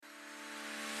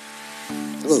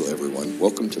Hello, everyone.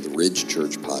 Welcome to the Ridge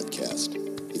Church Podcast.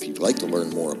 If you'd like to learn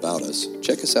more about us,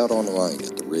 check us out online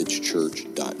at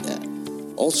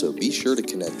theridgechurch.net. Also, be sure to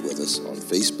connect with us on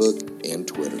Facebook and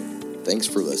Twitter. Thanks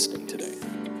for listening today.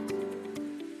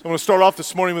 I want to start off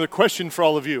this morning with a question for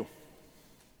all of you.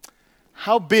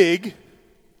 How big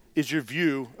is your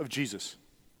view of Jesus?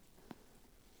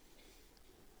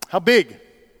 How big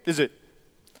is it?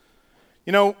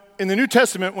 You know, in the New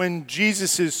Testament, when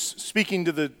Jesus is speaking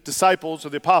to the disciples or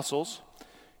the apostles,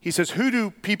 he says, "Who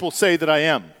do people say that I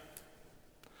am?"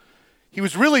 He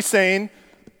was really saying,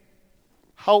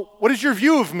 what is your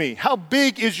view of me? How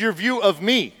big is your view of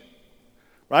me?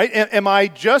 Right? Am I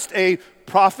just a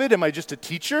prophet? Am I just a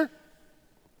teacher?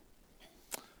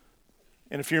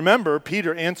 And if you remember,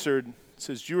 Peter answered,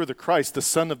 says, "You are the Christ, the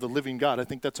Son of the living God." I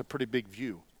think that's a pretty big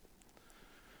view.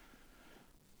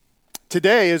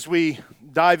 Today, as we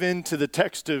dive into the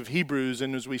text of Hebrews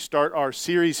and as we start our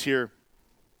series here,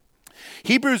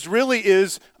 Hebrews really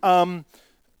is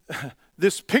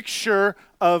this picture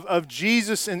of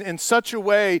Jesus in such a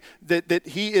way that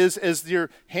he is, as your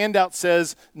handout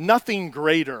says, nothing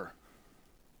greater.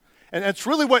 And that's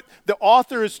really what the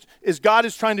author is God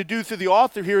is trying to do through the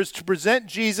author here, is to present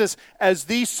Jesus as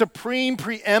the supreme,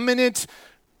 preeminent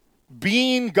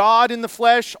being, God in the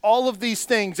flesh, all of these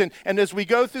things. And as we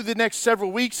go through the next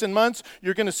several weeks and months,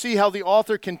 you're going to see how the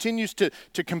author continues to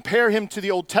compare him to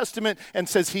the Old Testament and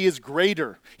says he is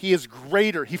greater. He is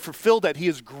greater. He fulfilled that. He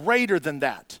is greater than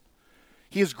that.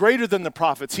 He is greater than the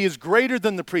prophets. He is greater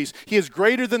than the priests. He is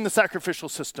greater than the sacrificial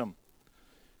system.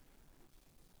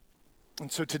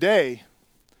 And so today,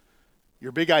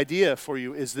 your big idea for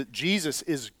you is that Jesus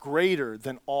is greater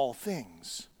than all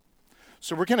things.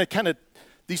 So we're going to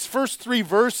these first three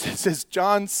verses, as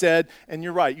John said, and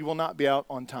you're right, you will not be out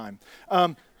on time.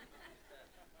 The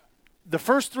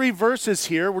first three verses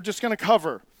here, we're just going to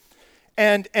cover.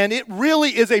 And it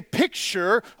really is a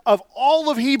picture of all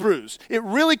of Hebrews. It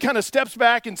really kind of steps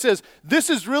back and says, this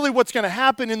is really what's going to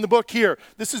happen in the book here.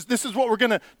 This is what we're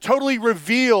going to totally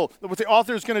reveal, what the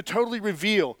author is going to totally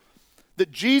reveal,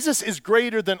 that Jesus is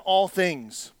greater than all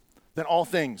things,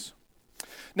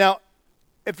 Now,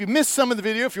 if you missed some of the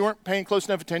video, if you weren't paying close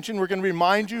enough attention, we're going to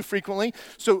remind you frequently.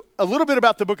 So a little bit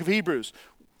about the book of Hebrews.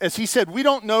 As he said, we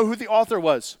don't know who the author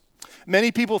was.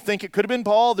 Many people think it could have been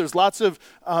Paul. There's lots of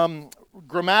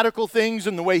grammatical things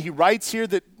in the way he writes here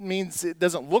that means it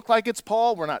doesn't look like it's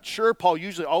Paul. We're not sure. Paul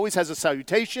usually always has a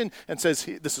salutation and says,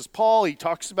 this is Paul. He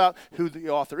talks about who the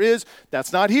author is.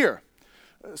 That's not here.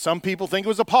 Some people think it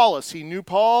was Apollos. He knew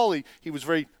Paul. He was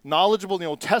very knowledgeable in the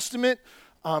Old Testament.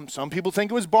 Some people think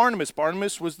it was Barnabas.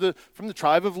 Barnabas was from the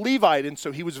tribe of Levite, and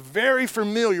so he was very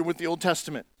familiar with the Old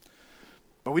Testament.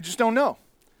 But we just don't know.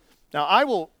 Now, I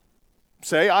will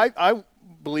say I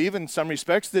believe in some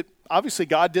respects that obviously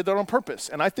God did that on purpose.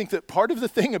 And I think that part of the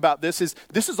thing about this is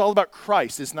all about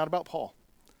Christ. It's not about Paul.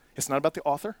 It's not about the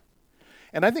author.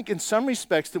 And I think in some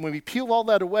respects that when we peel all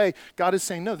that away, God is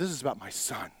saying, no, this is about my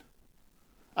son.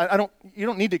 You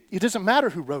don't need to, it doesn't matter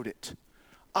who wrote it.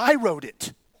 I wrote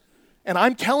it. And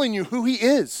I'm telling you who he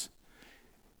is.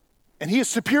 And he is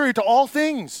superior to all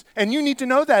things. And you need to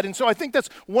know that. And so I think that's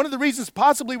one of the reasons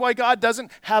possibly why God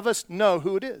doesn't have us know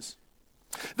who it is.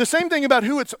 The same thing about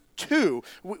who it's to.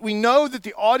 We know that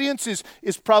the audience is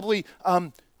probably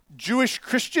Jewish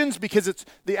Christians, because it's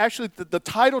the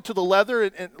title to the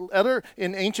letter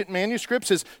in ancient manuscripts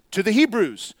is to the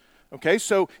Hebrews. Okay,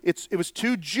 so it was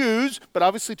to Jews, but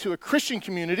obviously to a Christian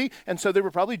community. And so they were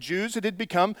probably Jews that had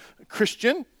become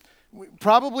Christian.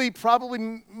 Probably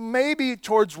maybe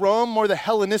towards Rome, more the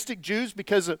Hellenistic Jews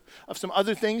because of some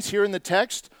other things here in the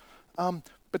text.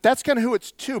 But that's kind of who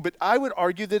it's to. But I would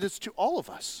argue that it's to all of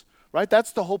us, right?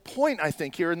 That's the whole point, I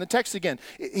think, here in the text again.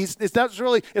 It's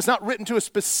not written to a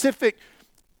specific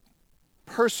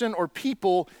person or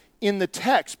people in the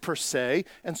text per se.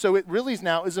 And so it really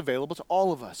now is available to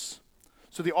all of us.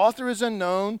 So the author is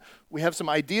unknown. We have some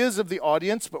ideas of the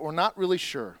audience, but we're not really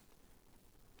sure.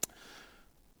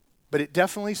 But it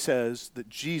definitely says that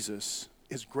Jesus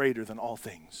is greater than all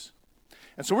things.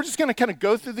 And so we're just going to kind of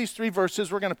go through these three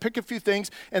verses. We're going to pick a few things,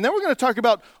 and then we're going to talk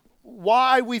about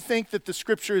why we think that the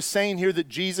scripture is saying here that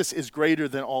Jesus is greater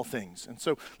than all things. And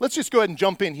so let's just go ahead and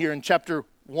jump in here in chapter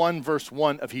 1, verse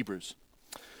 1 of Hebrews.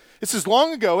 It says,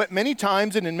 long ago, at many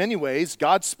times and in many ways,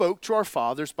 God spoke to our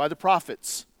fathers by the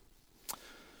prophets.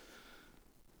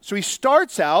 So he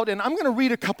starts out, and I'm going to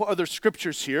read a couple other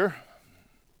scriptures here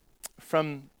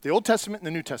from the Old Testament and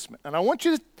the New Testament. And I want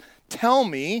you to tell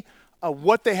me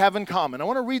what they have in common. I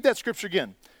want to read that scripture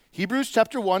again. Hebrews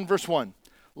chapter 1, verse 1.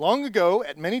 Long ago,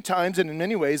 at many times and in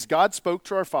many ways, God spoke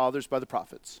to our fathers by the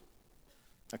prophets.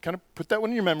 Now kind of put that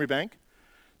one in your memory bank.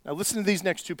 Now listen to these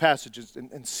next two passages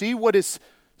and see what is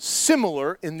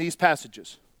similar in these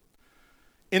passages.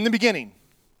 In the beginning,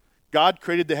 God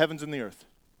created the heavens and the earth.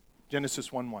 Genesis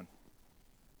 1:1.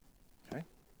 Okay?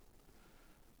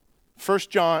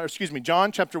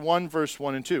 John chapter 1, verse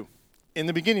 1 and 2. In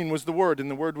the beginning was the Word,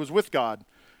 and the Word was with God,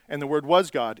 and the Word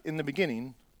was God. In the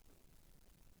beginning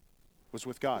was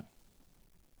with God.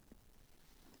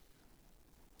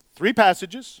 Three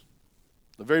passages,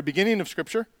 the very beginning of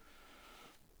Scripture,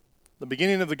 the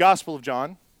beginning of the Gospel of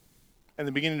John, and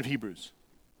the beginning of Hebrews.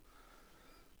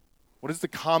 What is the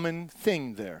common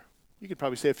thing there? You could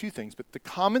probably say a few things, but the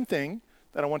common thing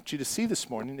that I want you to see this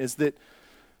morning is that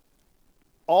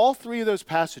all three of those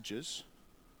passages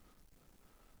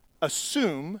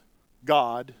assume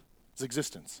God's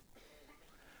existence.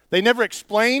 They never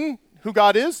explain who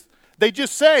God is. They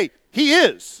just say, He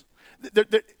is.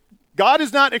 God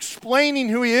is not explaining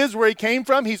who He is, where He came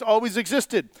from. He's always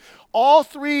existed. All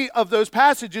three of those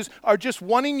passages are just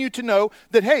wanting you to know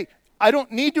that, hey, I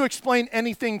don't need to explain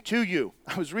anything to you.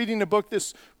 I was reading a book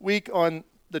this week on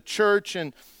the church,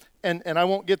 and I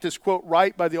won't get this quote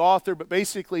right by the author, but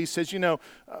basically he says,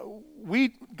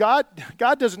 God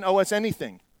doesn't owe us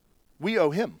anything. We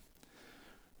owe Him.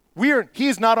 He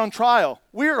is not on trial.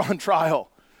 We're on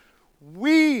trial.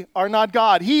 We are not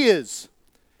God. He is.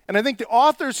 And I think the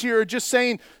authors here are just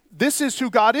saying, this is who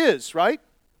God is, right?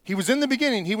 He was in the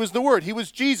beginning. He was the Word. He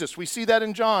was Jesus. We see that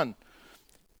in John.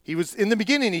 He was in the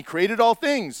beginning. He created all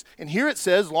things. And here it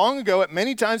says, long ago, at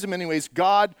many times in many ways,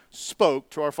 God spoke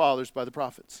to our fathers by the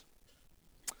prophets.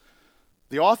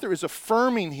 The author is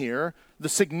affirming here the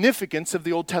significance of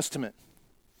the Old Testament.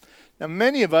 Now,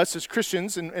 many of us as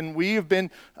Christians, and we have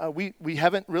been, we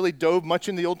haven't really dove much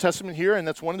into the Old Testament here, and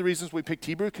that's one of the reasons we picked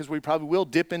Hebrew, because we probably will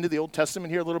dip into the Old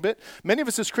Testament here a little bit. Many of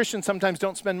us as Christians sometimes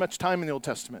don't spend much time in the Old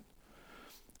Testament.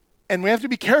 And we have to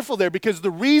be careful there, because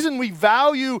the reason we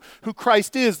value who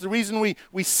Christ is, the reason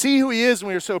we see who He is and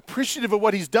we are so appreciative of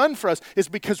what He's done for us, is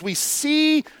because we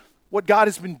see what God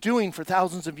has been doing for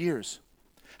thousands of years.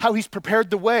 How He's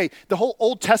prepared the way. The whole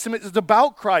Old Testament is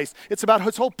about Christ. It's about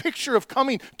His whole picture of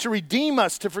coming to redeem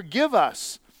us, to forgive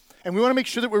us. And we want to make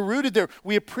sure that we're rooted there.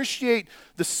 We appreciate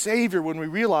the Savior when we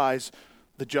realize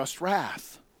the just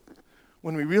wrath.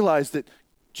 When we realize that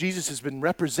Jesus has been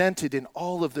represented in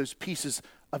all of those pieces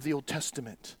of the Old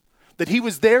Testament. That He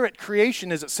was there at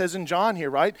creation, as it says in John here,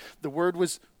 right? The Word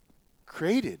was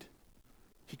created.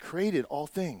 He created all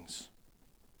things.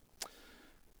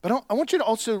 But I want you to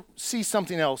also see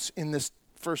something else in this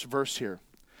first verse here.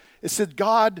 It said,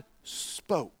 God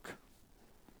spoke.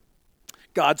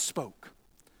 God spoke.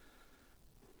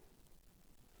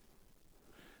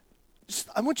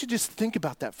 I want you to just think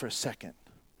about that for a second.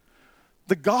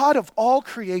 The God of all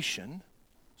creation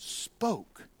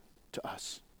spoke to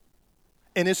us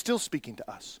and is still speaking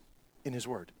to us in His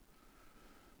Word.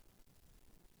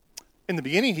 In the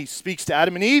beginning, He speaks to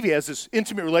Adam and Eve. He has this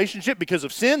intimate relationship because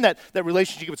of sin. That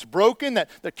relationship gets broken,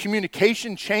 that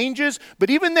communication changes. But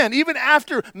even then, even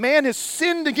after man has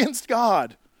sinned against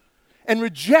God and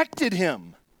rejected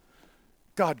Him,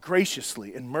 God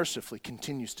graciously and mercifully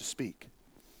continues to speak.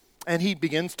 And He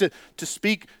begins to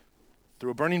speak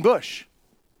through a burning bush.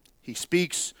 He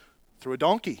speaks through a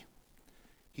donkey.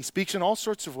 He speaks in all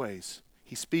sorts of ways.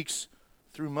 He speaks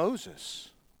through Moses.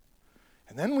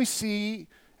 And then we see,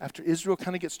 after Israel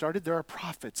kind of gets started, there are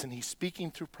prophets, and He's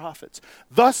speaking through prophets.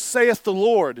 Thus saith the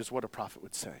Lord is what a prophet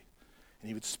would say. And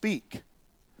he would speak.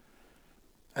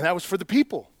 And that was for the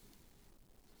people.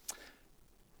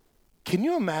 Can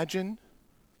you imagine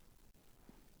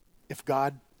if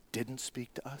God didn't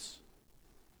speak to us?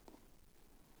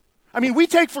 I mean, we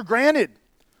take for granted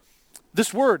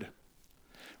this Word.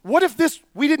 What if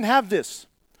we didn't have this?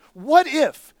 What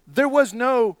if there was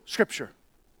no Scripture?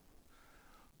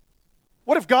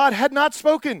 What if God had not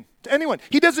spoken to anyone?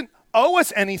 He doesn't owe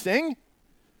us anything.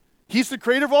 He's the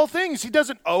creator of all things. He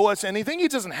doesn't owe us anything. He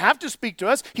doesn't have to speak to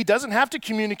us. He doesn't have to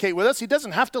communicate with us. He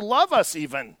doesn't have to love us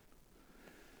even.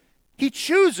 He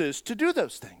chooses to do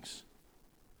those things.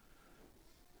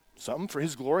 Some for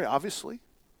His glory, obviously.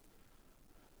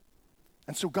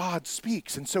 And so God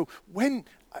speaks. And so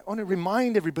I want to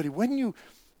remind everybody,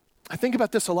 I think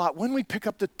about this a lot. When we pick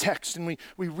up the text and we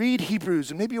read Hebrews,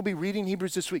 and maybe you'll be reading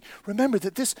Hebrews this week, remember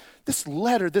that this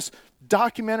letter, this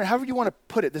document, or however you want to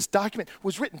put it, this document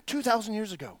was written 2,000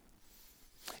 years ago.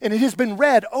 And it has been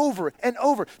read over and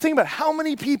over. Think about how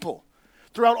many people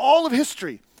throughout all of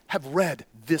history have read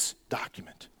this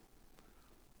document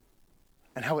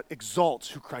and how it exalts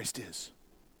who Christ is.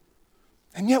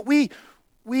 And yet we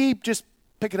just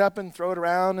pick it up and throw it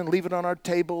around and leave it on our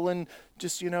table and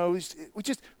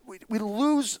we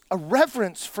lose a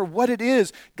reverence for what it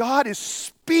is. God is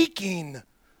speaking.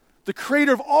 The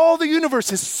creator of all the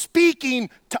universe is speaking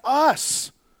to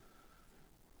us.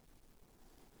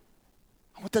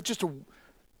 I want that just to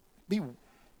be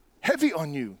heavy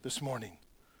on you this morning.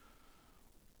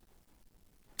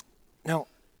 Now,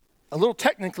 a little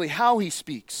technically how he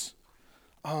speaks.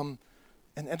 And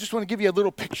I just want to give you a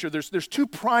little picture. There's two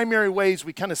primary ways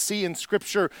we kind of see in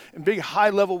Scripture, in big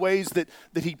high-level ways that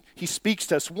he speaks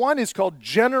to us. One is called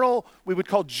we would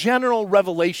call general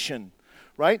revelation,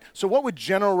 right? So what would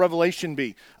general revelation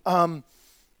be?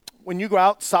 When you go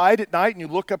outside at night and you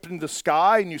look up into the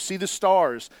sky and you see the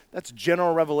stars, that's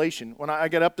general revelation. When I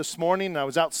got up this morning and I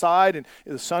was outside and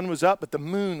the sun was up, but the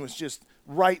moon was just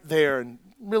right there and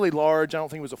really large. I don't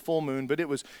think it was a full moon, but it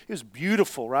was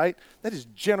beautiful, right? That is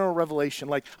general revelation.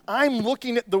 Like, I'm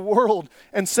looking at the world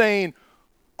and saying,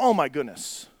 oh my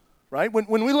goodness, right?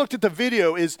 When we looked at the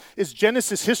video is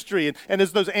Genesis history, and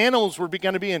as those animals were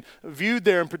going to be viewed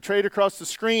there and portrayed across the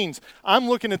screens, I'm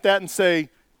looking at that and say,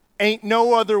 ain't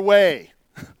no other way,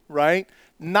 right?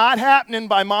 Not happening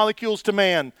by molecules to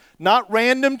man. Not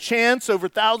random chance over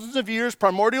thousands of years,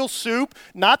 primordial soup,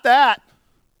 not that.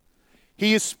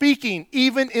 He is speaking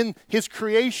even in his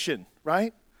creation,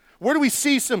 right? Where do we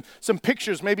see some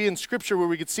pictures maybe in Scripture where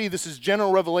we could see this is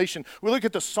general revelation? We look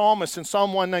at the psalmist in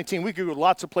Psalm 119. We could go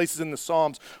lots of places in the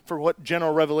Psalms for what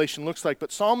general revelation looks like.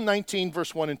 But Psalm 19,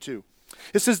 verse 1 and 2.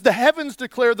 It says, the heavens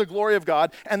declare the glory of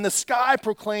God, and the sky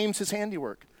proclaims his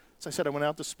handiwork. As I said, I went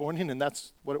out this morning, and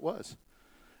that's what it was.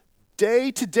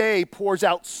 Day to day pours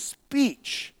out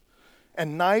speech,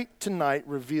 and night to night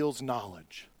reveals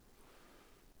knowledge.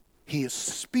 He is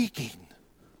speaking.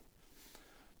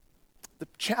 The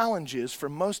challenge is, for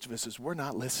most of us, is we're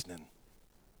not listening.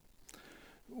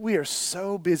 We are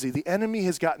so busy. The enemy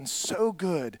has gotten so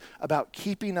good about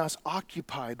keeping us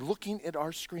occupied, looking at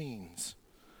our screens.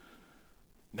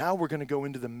 Now we're going to go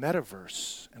into the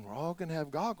metaverse, and we're all going to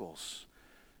have goggles.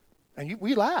 And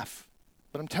we laugh,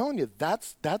 but I'm telling you,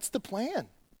 that's the plan.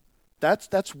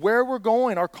 That's where we're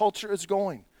going. Our culture is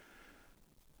going.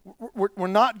 We're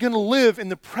not going to live in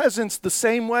the presence the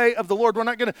same way of the Lord. We're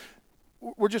not going to.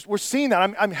 We're seeing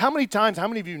that. How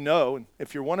many of you know? And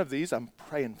if you're one of these, I'm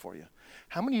praying for you.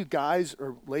 How many of you guys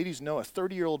or ladies know a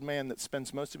 30-year-old man that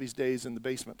spends most of his days in the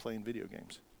basement playing video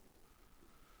games?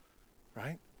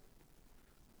 Right?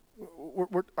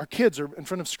 Our kids are in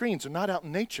front of screens. They're not out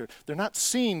in nature. They're not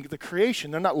seeing the creation.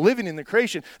 They're not living in the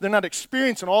creation. They're not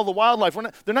experiencing all the wildlife.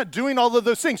 They're not doing all of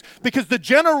those things because the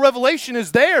general revelation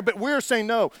is there, but we're saying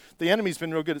no. The enemy's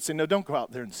been real good at saying, no, don't go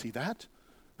out there and see that.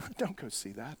 Don't go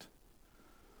see that.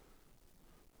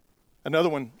 Another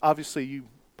one, obviously, you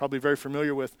probably very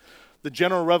familiar with, the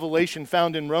general revelation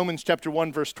found in Romans chapter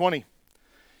 1, verse 20.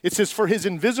 It says, for his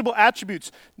invisible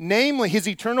attributes, namely his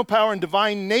eternal power and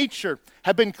divine nature,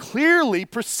 have been clearly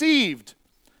perceived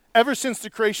ever since the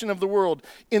creation of the world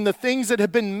in the things that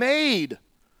have been made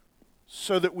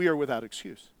so that we are without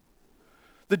excuse.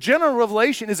 The general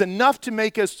revelation is enough to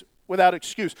make us without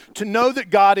excuse, to know that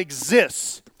God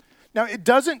exists. Now, it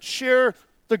doesn't share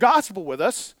the gospel with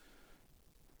us,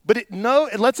 but it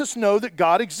lets us know that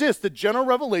God exists. The general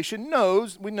revelation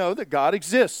we know that God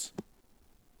exists.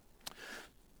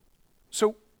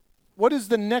 So what is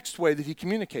the next way that he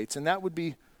communicates? And that would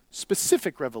be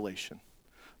specific revelation.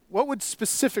 What would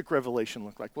specific revelation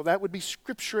look like? Well, that would be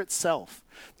Scripture itself.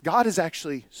 God is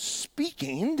actually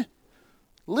speaking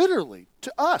literally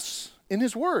to us in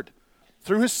his word,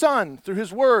 through his Son, through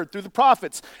his word, through the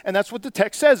prophets. And that's what the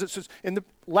text says. It says in the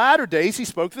latter days he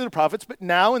spoke to the prophets, but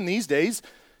now in these days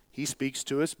he speaks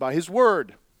to us by his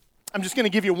word. I'm just going to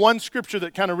give you one scripture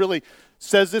that kind of really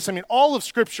says this. I mean, all of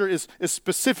Scripture is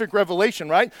specific revelation,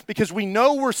 right? Because we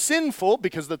know we're sinful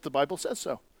because the Bible says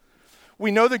so.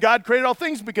 We know that God created all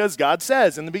things because God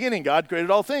says in the beginning, God created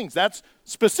all things. That's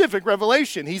specific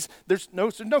revelation. There's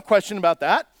no question about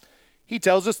that. He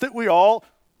tells us that we all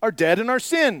are dead in our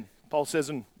sin, Paul says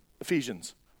in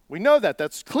Ephesians. We know that.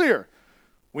 That's clear.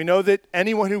 We know that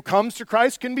anyone who comes to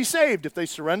Christ can be saved if they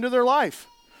surrender their life.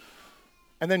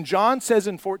 And then John says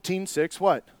in 14:6,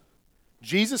 what?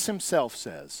 Jesus himself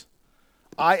says,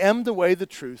 I am the way, the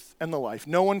truth, and the life.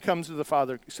 No one comes to the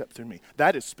Father except through me.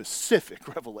 That is specific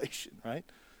revelation, right?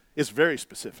 It's very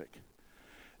specific.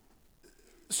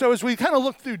 So as we kind of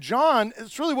look through John,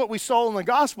 it's really what we saw in the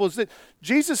gospel is that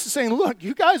Jesus is saying, look,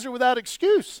 you guys are without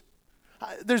excuse.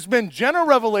 There's been general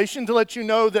revelation to let you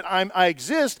know that I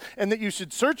exist and that you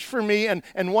should search for me and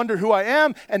wonder who I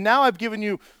am. And now I've given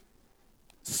you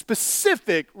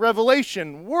specific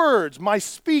revelation, words, my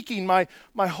speaking, my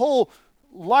whole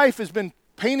life has been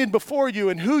painted before you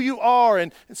and who you are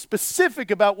and specific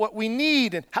about what we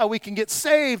need and how we can get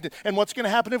saved and what's going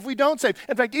to happen if we don't save.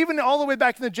 In fact, even all the way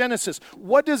back in the Genesis,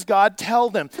 what does God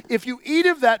tell them? If you eat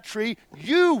of that tree,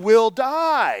 you will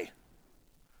die.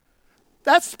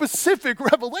 That's specific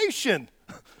revelation.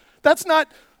 That's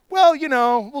not, well,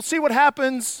 we'll see what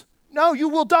happens. No, you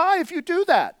will die if you do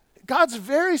that. God's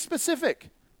very specific.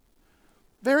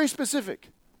 Very specific.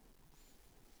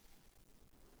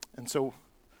 And so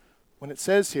when it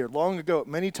says here, long ago,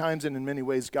 many times and in many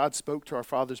ways, God spoke to our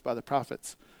fathers by the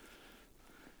prophets.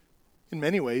 In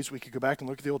many ways, we could go back and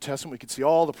look at the Old Testament. We could see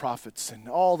all the prophets and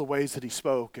all the ways that he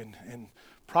spoke and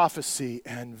prophecy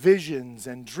and visions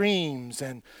and dreams,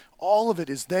 and all of it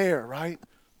is there, right?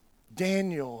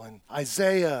 Daniel and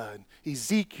Isaiah and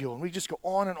Ezekiel, and we just go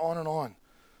on and on and on.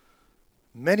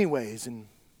 Many ways and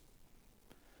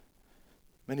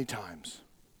many times.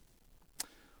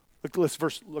 Look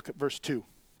at verse 2.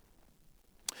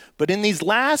 But in these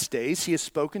last days he has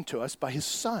spoken to us by his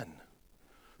Son,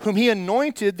 whom he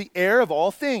anointed the heir of all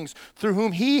things, through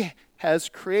whom he has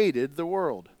created the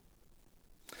world.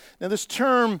 Now this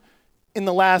term, in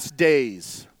the last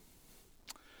days,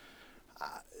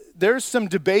 there's some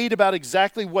debate about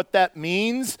exactly what that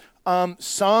means.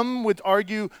 Some would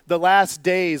argue the last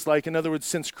days, like in other words,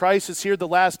 since Christ is here, the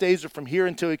last days are from here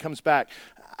until he comes back.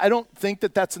 I don't think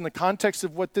that that's in the context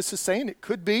of what this is saying. It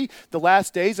could be the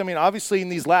last days. I mean, obviously in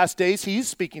these last days, he's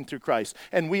speaking through Christ.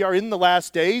 And we are in the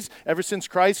last days ever since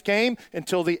Christ came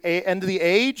until the end of the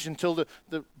age, until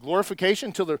the glorification,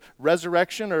 until the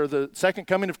resurrection or the second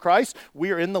coming of Christ. We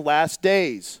are in the last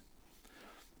days.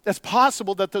 It's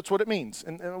possible that that's what it means.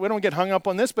 And we don't get hung up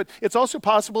on this, but it's also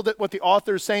possible that what the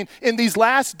author is saying in these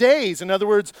last days, in other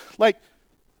words, like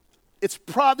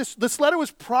this letter was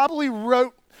probably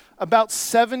wrote about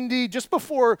 70, just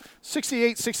before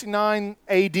 68, 69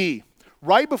 AD,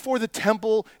 right before the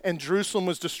temple and Jerusalem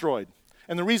was destroyed.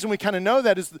 And the reason we kind of know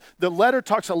that is the letter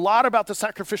talks a lot about the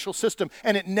sacrificial system,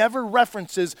 and it never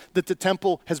references that the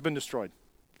temple has been destroyed.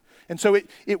 And so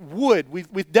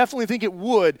we definitely think it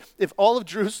would, if all of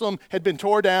Jerusalem had been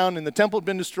torn down and the temple had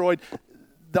been destroyed,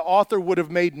 the author would have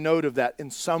made note of that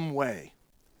in some way,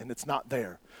 and it's not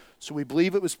there. So we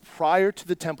believe it was prior to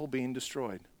the temple being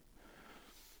destroyed.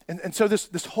 And so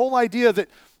this whole idea that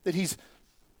he's,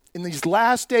 in these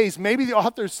last days, maybe the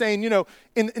author is saying,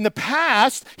 in the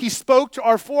past, he spoke to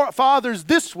our fathers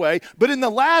this way, but in the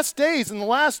last days, in the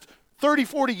last 30,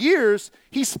 40 years,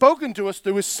 he's spoken to us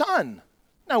through his Son.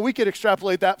 Now, we could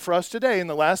extrapolate that for us today. In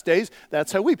the last days,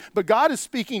 that's how but God is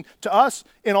speaking to us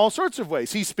in all sorts of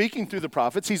ways. He's speaking through the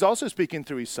prophets. He's also speaking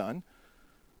through his Son,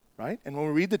 right? And when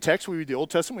we read the text, we read the Old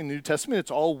Testament, the New Testament,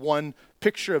 it's all one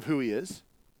picture of who he is.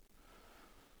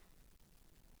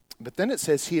 But then it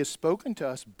says he has spoken to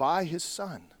us by his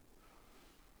Son.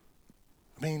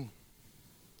 I mean,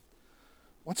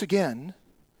 once again,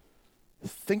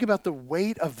 think about the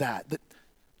weight of that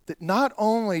not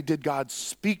only did God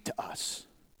speak to us,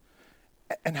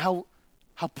 and how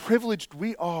privileged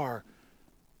we are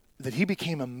that he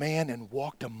became a man and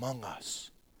walked among us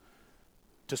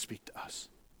to speak to us.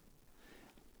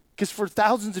 Because for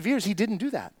thousands of years, he didn't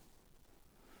do that.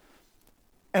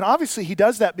 And obviously he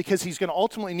does that because he's going to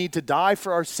ultimately need to die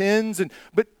for our sins.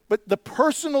 But the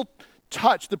personal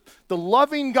touch, the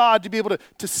loving God to be able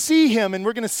to see him, and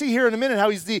we're going to see here in a minute how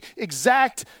he's the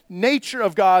exact nature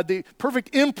of God, the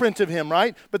perfect imprint of him,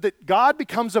 right? But that God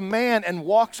becomes a man and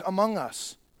walks among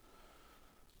us.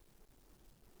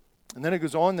 And then it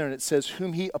goes on there and it says,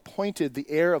 whom he appointed the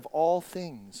heir of all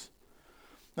things.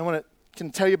 I want to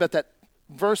tell you about that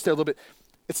verse there a little bit.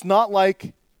 It's not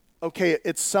like, okay,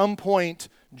 at some point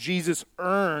Jesus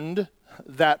earned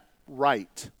that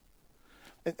right.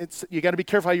 You got to be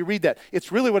careful how you read that.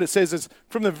 It's really what it says is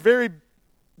from the very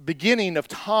beginning of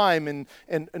time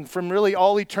and from really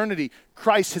all eternity,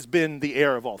 Christ has been the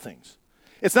heir of all things.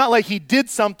 It's not like he did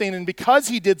something and because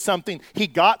he did something, he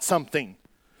got something.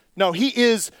 No, he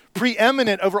is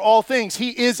preeminent over all things. He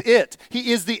is it.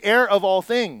 He is the heir of all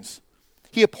things.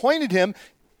 He appointed him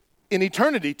in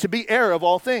eternity to be heir of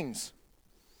all things.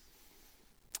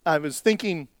 I was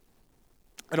thinking,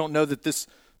 I don't know that this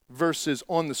verse is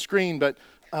on the screen, but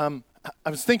I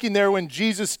was thinking there when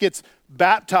Jesus gets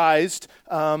baptized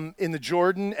in the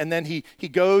Jordan, and then he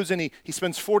goes and he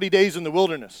spends 40 days in the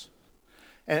wilderness.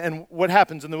 And what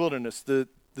happens in the wilderness? The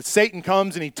Satan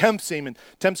comes and he tempts him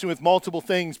with multiple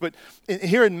things. But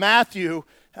here in Matthew,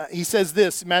 he says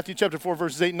this, Matthew chapter 4,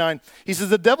 verses 8 and 9. He says,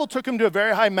 the devil took him to a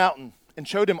very high mountain and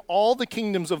showed him all the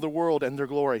kingdoms of the world and their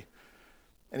glory.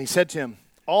 And he said to him,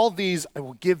 all these I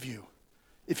will give you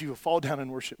if you will fall down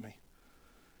and worship me.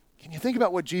 Can you think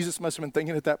about what Jesus must have been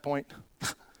thinking at that point?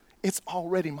 It's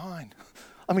already mine.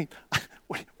 I mean,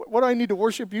 what do I need to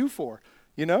worship you for?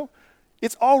 You know?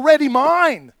 It's already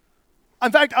mine.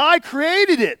 In fact, I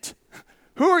created it.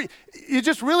 Who are you? You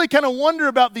just really kind of wonder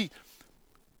about the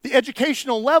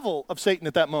educational level of Satan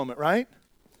at that moment, right?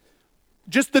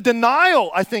 Just the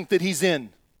denial, I think, that he's in.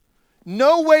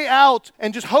 No way out,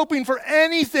 and just hoping for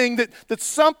anything that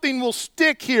something will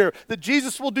stick here, that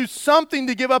Jesus will do something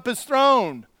to give up his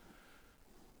throne.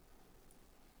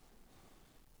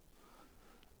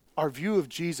 Our view of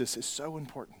Jesus is so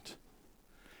important.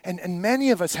 And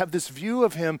many of us have this view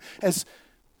of him as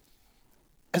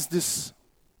this,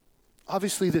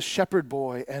 obviously this shepherd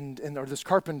boy or this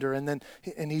carpenter, and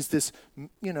he's this,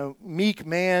 meek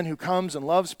man who comes and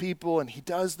loves people, and he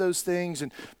does those things.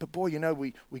 But boy,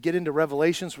 we get into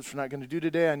Revelations, which we're not going to do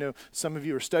today. I know some of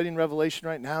you are studying Revelation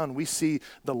right now, and we see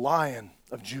the Lion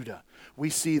of Judah. We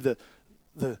see the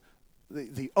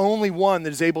only one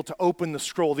that is able to open the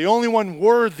scroll, the only one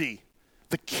worthy,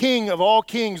 the King of all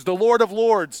kings, the Lord of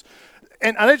lords.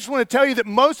 And I just want to tell you that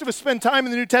most of us spend time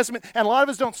in the New Testament, and a lot of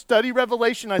us don't study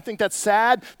Revelation. I think that's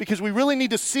sad, because we really need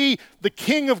to see the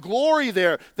King of glory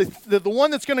there, the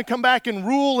one that's going to come back and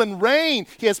rule and reign.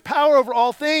 He has power over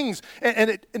all things.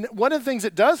 And one of the things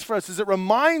it does for us is it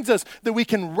reminds us that we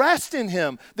can rest in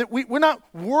him, that we're not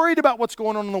worried about what's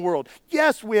going on in the world.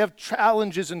 Yes, we have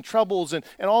challenges and troubles and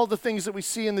all the things that we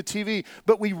see in the TV,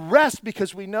 but we rest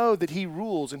because we know that he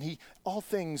rules and all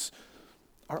things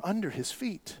are under his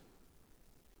feet.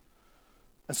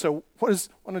 And so I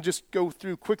want to just go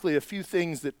through quickly a few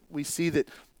things that we see that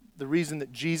the reason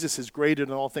that Jesus is greater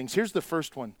than all things. Here's the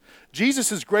first one.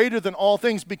 Jesus is greater than all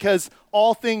things because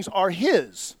all things are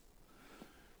his.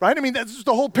 Right? I mean, that's just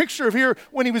the whole picture of here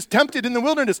when he was tempted in the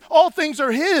wilderness. All things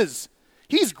are his.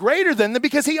 He's greater than them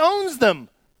because he owns them.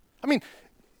 I mean,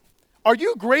 are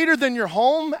you greater than your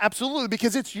home? Absolutely,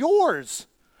 because it's yours.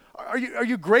 Are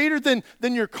you greater than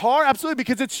your car? Absolutely,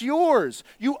 because it's yours.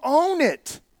 You own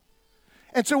it.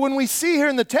 And so when we see here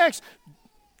in the text,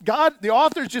 God, the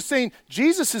author is just saying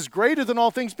Jesus is greater than all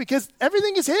things because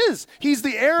everything is his. He's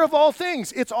the heir of all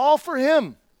things. It's all for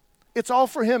him. It's all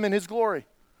for him in his glory.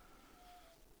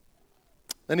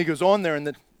 Then he goes on there in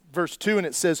the verse 2, and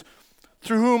it says,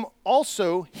 through whom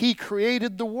also he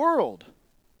created the world.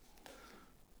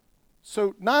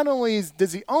 So not only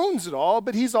does he owns it all,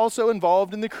 but he's also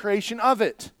involved in the creation of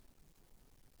it.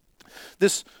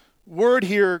 This word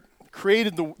here,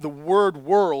 created, the word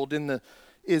world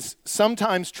is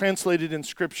sometimes translated in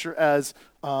Scripture as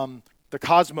the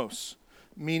cosmos,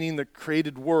 meaning the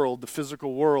created world, the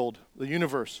physical world, the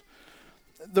universe.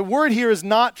 The word here is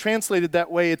not translated that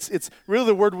way. It's really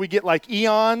the word we get like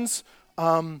eons.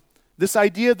 This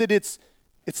idea that it's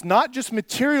not just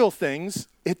material things.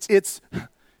 It's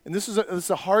and this is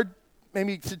a hard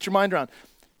maybe to get your mind around.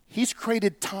 He's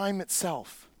created time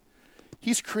itself.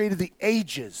 He's created the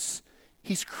ages.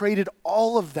 He's created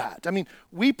all of that. I mean,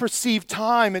 we perceive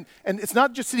time, and it's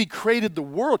not just that he created the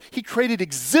world. He created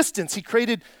existence. He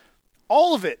created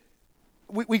all of it.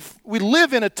 We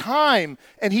live in a time,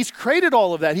 and he's created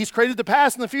all of that. He's created the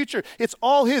past and the future. It's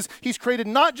all his. He's created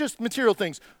not just material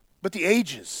things, but the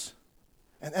ages.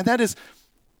 And that is,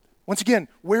 once again,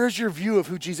 where's your view of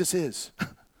who Jesus is?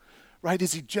 Right?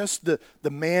 Is he just the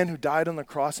man who died on the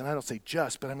cross? And I don't say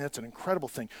just, but I mean, that's an incredible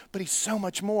thing. But he's so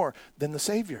much more than the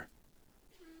Savior.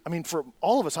 I mean, for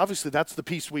all of us, obviously, that's the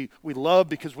piece we love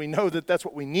because we know that that's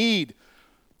what we need.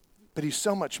 But he's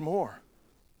so much more.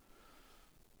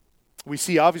 We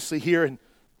see, obviously, here in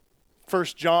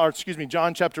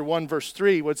John chapter 1, verse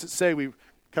 3, what's it say? We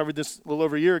covered this a little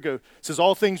over a year ago. It says,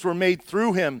 all things were made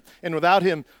through him, and without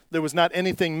him, there was not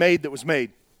anything made that was made.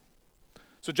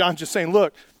 So John's just saying,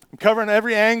 look, I'm covering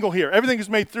every angle here. Everything is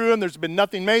made through him. There's been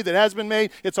nothing made that has been made.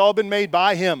 It's all been made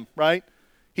by him, right?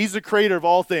 He's the creator of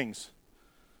all things.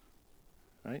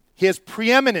 Right? He has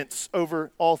preeminence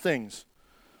over all things.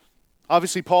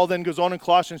 Obviously, Paul then goes on in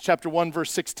Colossians chapter 1,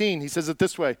 verse 16. He says it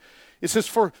this way. It says,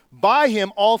 for by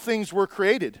him all things were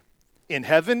created, in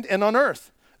heaven and on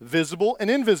earth, visible and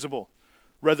invisible.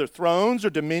 Whether thrones or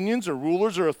dominions or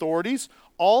rulers or authorities,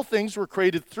 all things were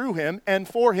created through him and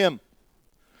for him.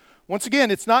 Once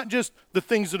again, it's not just the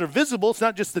things that are visible. It's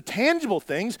not just the tangible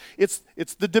things. It's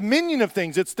the dominion of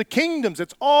things. It's the kingdoms.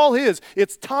 It's all his.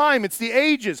 It's time. It's the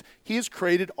ages. He has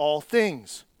created all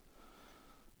things.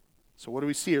 So what do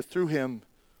we see here? Through him,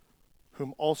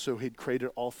 whom also he had created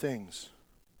all things.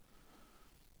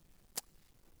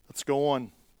 Let's go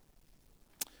on.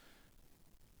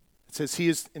 It says he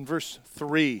is in verse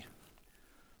 3.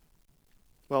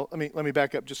 Well, let me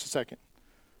back up just a second.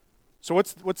 So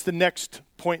what's the next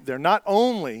point there? Not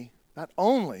only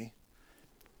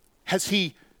has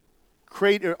he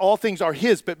all things are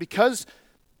his, but because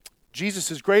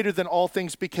Jesus is greater than all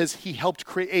things because he helped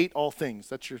create all things.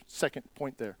 That's your second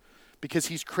point there. Because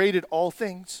he's created all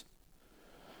things.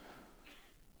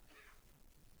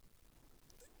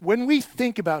 When we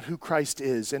think about who Christ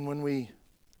is and when we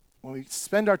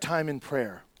spend our time in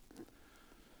prayer,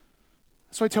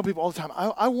 that's why I tell people all the time,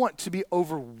 I want to be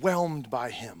overwhelmed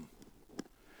by him.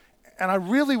 And I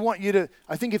really want you to,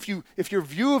 I think if your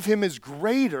view of him is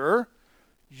greater,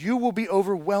 you will be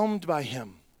overwhelmed by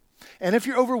him. And if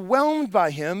you're overwhelmed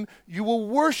by him, you will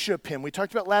worship him. We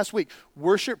talked about last week.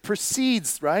 Worship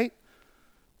precedes, right?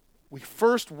 We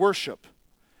first worship.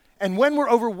 And when we're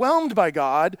overwhelmed by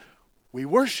God, we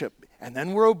worship. And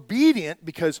then we're obedient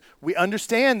because we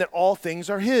understand that all things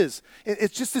are his.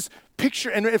 It's just this picture.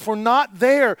 And if we're not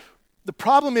there, the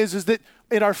problem is that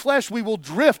in our flesh we will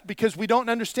drift because we don't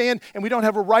understand and we don't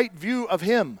have a right view of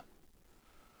him.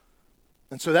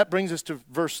 And so that brings us to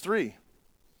verse 3.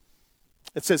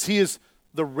 It says, he is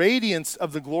the radiance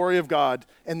of the glory of God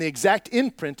and the exact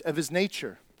imprint of his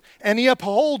nature. And he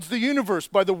upholds the universe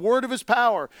by the word of his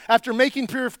power. After making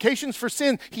purifications for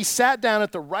sin, he sat down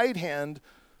at the right hand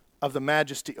of the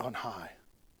majesty on high.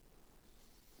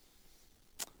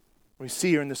 We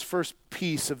see here in this first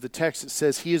piece of the text, it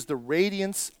says, he is the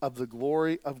radiance of the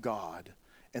glory of God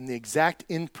and the exact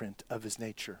imprint of his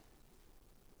nature.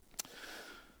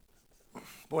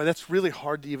 Boy, that's really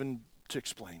hard to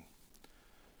explain.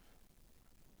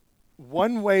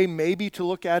 One way maybe to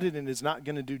look at it, and is not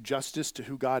going to do justice to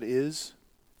who God is,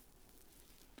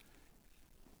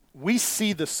 we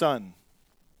see the sun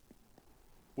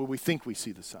where we think we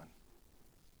see the sun.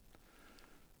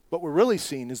 What we're really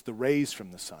seeing is the rays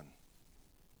from the sun.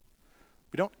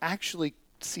 We don't actually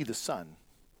see the sun,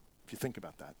 if you think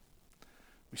about that.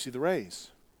 We see the rays.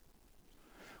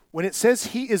 When it says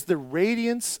he is the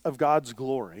radiance of God's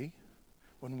glory,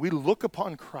 when we look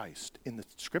upon Christ in the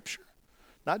scripture,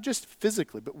 not just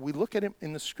physically, but we look at him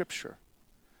in the scripture.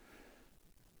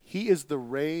 He is the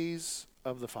rays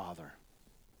of the Father.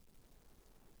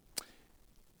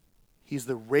 He's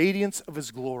the radiance of his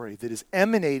glory that is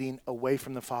emanating away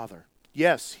from the Father.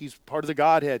 Yes, he's part of the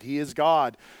Godhead. He is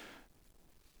God.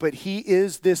 But he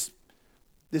is this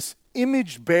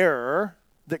image bearer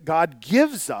that God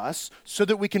gives us so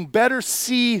that we can better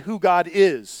see who God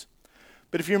is.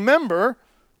 But if you remember,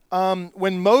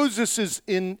 when Moses is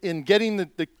in getting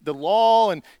the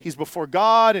law and he's before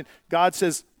God and God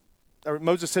says, or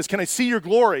Moses says, can I see your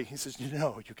glory? He says,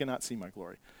 no, you cannot see my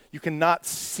glory. You cannot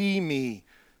see me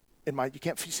you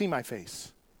can't see my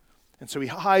face. And so he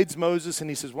hides Moses and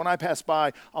he says, when I pass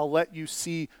by, I'll let you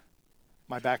see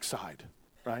my backside,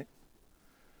 right?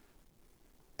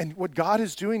 And what God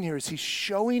is doing here is he's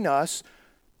showing us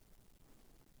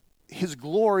his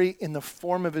glory in the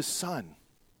form of his Son.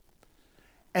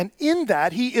 And in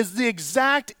that, he is the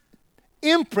exact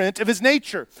imprint of his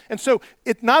nature. And so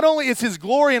it not only is his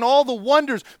glory and all the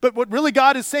wonders, but what really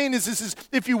God is saying is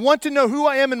if you want to know who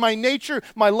I am in my nature,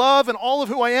 my love, and all of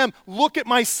who I am, look at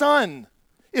my Son.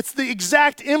 It's the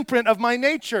exact imprint of my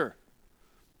nature.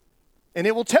 And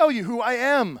it will tell you who I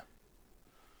am.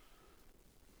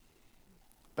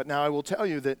 But now I will tell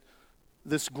you that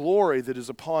this glory that is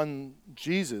upon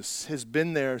Jesus has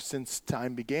been there since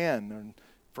time began and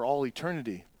for all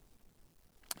eternity.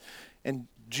 And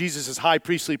Jesus' high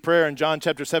priestly prayer in John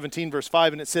chapter 17, verse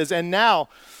 5, and it says, and now,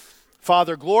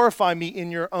 Father, glorify me in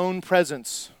your own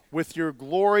presence with your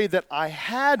glory that I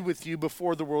had with you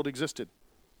before the world existed.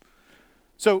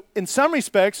 So in some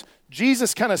respects,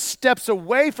 Jesus kind of steps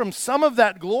away from some of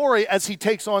that glory as he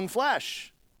takes on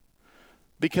flesh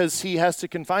because he has to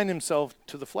confine himself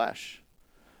to the flesh.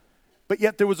 But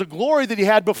yet there was a glory that he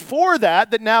had before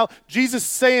that now Jesus is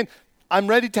saying, I'm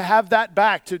ready to have that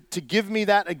back, to give me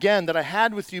that again that I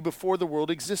had with you before the world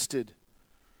existed.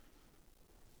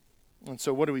 And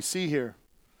so what do we see here?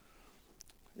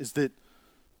 Is that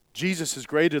Jesus is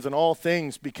greater than all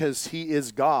things because he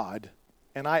is God.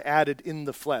 And I added in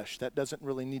the flesh. That doesn't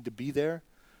really need to be there.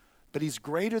 But he's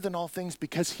greater than all things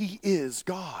because he is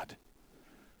God.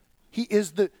 He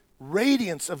is the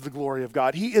radiance of the glory of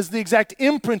God. He is the exact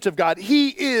imprint of God. He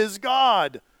is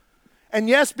God. And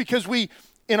yes, because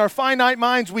in our finite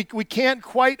minds, we can't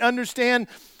quite understand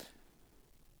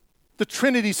the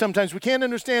Trinity sometimes. We can't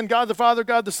understand God the Father,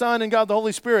 God the Son, and God the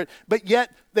Holy Spirit. But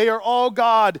yet, they are all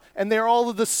God, and they are all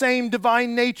of the same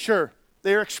divine nature.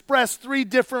 They are expressed three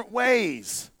different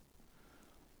ways.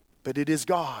 But it is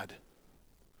God.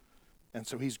 And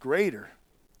so he's greater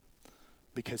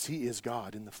because he is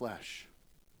God in the flesh.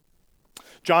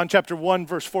 John chapter 1,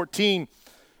 verse 14,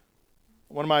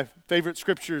 one of my favorite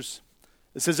scriptures.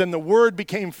 It says, and the Word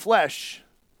became flesh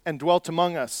and dwelt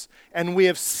among us. And we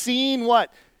have seen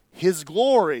what? His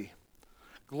glory.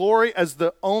 Glory as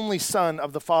the only Son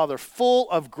of the Father, full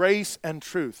of grace and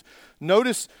truth.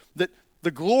 Notice that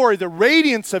the glory, the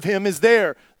radiance of him is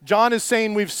there. John is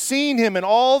saying we've seen him in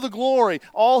all the glory,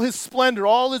 all his splendor,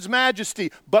 all his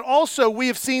majesty, but also we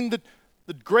have seen the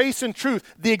grace and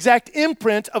truth, the exact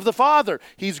imprint of the Father.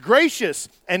 He's gracious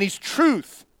and he's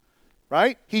truth,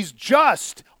 right? He's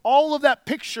just. All of that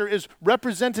picture is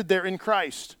represented there in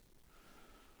Christ.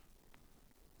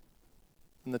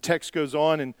 And the text goes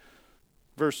on in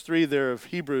verse 3 there of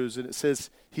Hebrews, and it says,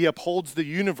 he upholds the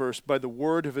universe by the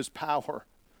word of his power.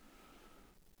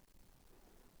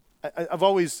 I've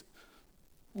always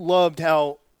loved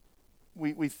how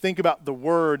we think about the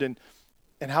word and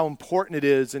how important it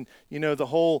is. And, you know, the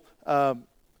whole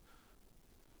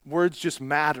words just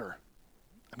matter.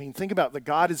 I mean, think about that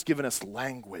God has given us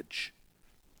language.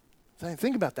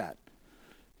 Think about that.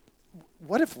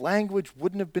 What if language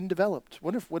wouldn't have been developed?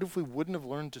 What if we wouldn't have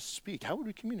learned to speak? How would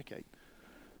we communicate?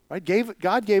 Right?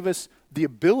 God gave us the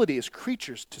ability as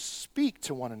creatures to speak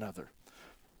to one another.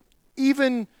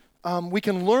 Even we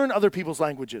can learn other people's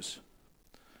languages.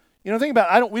 You know, think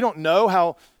about it. We don't know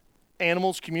how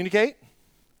animals communicate,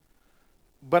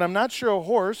 but I'm not sure a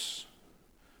horse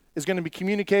is going to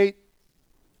communicate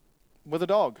with a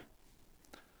dog.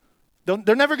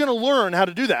 They're never going to learn how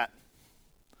to do that.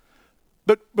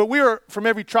 But we are from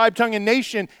every tribe, tongue, and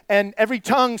nation, and every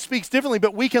tongue speaks differently,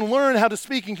 but we can learn how to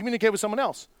speak and communicate with someone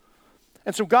else.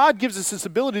 And so God gives us this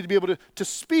ability to be able to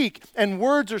speak, and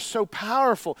words are so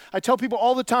powerful. I tell people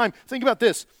all the time, think about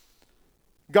this.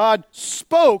 God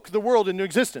spoke the world into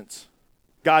existence.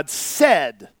 God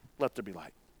said, let there be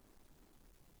light.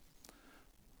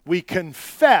 We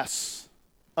confess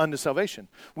unto salvation.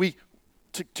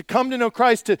 To come to know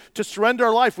Christ, to surrender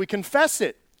our life, we confess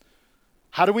it.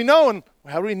 How do we know? And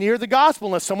how do we hear the gospel?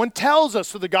 Unless someone tells us.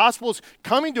 So the gospel is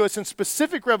coming to us in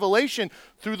specific revelation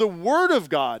through the word of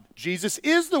God. Jesus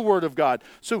is the word of God.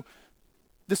 So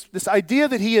this idea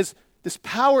that he is this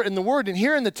power in the word, and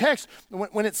here in the text,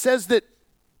 when it says that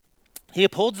he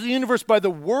upholds the universe by the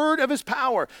word of his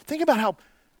power, think about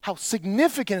how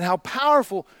significant, how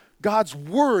powerful God's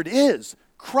word is.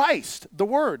 Christ, the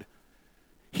word.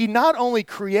 He not only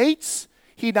creates,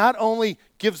 he not only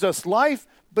gives us life,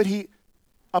 but he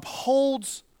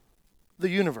upholds the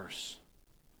universe.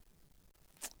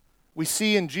 We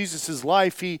see in Jesus'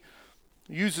 life, he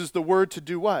uses the word to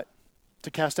do what?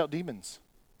 To cast out demons.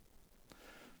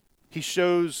 He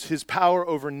shows his power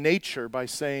over nature by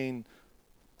saying,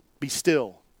 be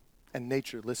still, and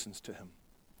nature listens to him.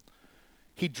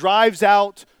 He drives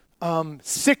out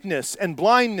sickness and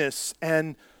blindness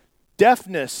and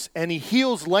deafness, and he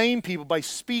heals lame people by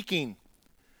speaking.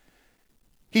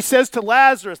 He says to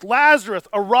Lazarus, Lazarus,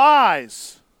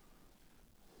 arise.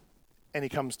 And he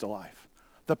comes to life.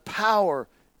 The power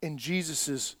in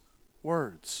Jesus'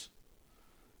 words.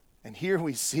 And here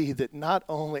we see that not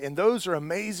only, and those are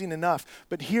amazing enough,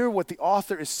 but here what the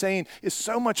author is saying is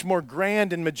so much more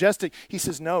grand and majestic. He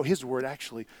says, no, his word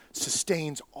actually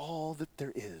sustains all that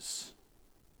there is.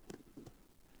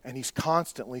 And he's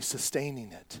constantly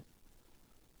sustaining it.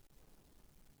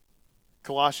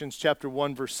 Colossians chapter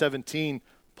 1, verse 17,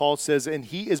 Paul says, and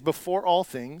he is before all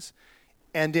things,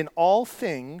 and in all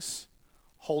things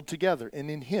hold together. And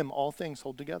in him all things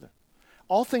hold together.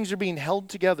 All things are being held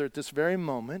together at this very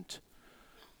moment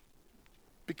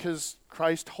because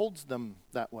Christ holds them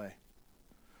that way.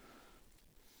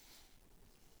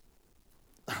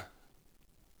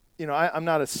 You know, I'm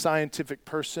not a scientific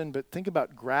person, but think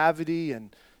about gravity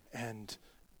and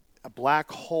a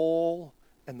black hole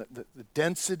and the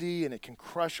density, and it can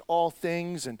crush all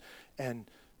things, and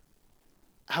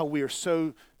how we are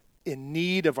so in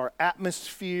need of our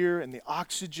atmosphere and the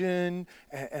oxygen,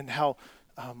 and how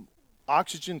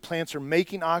oxygen plants are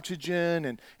making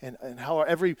oxygen, and how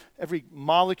every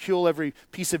molecule, every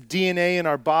piece of DNA in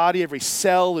our body, every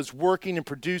cell is working and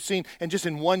producing, and just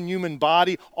in one human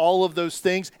body, all of those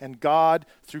things, and God,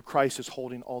 through Christ, is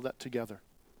holding all that together.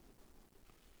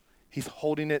 He's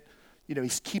holding it, you know,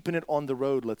 he's keeping it on the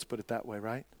road, let's put it that way,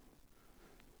 right?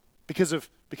 Because of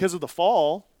the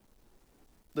fall,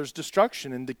 there's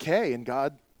destruction and decay, and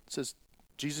God says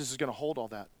Jesus is going to hold all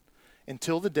that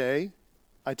until the day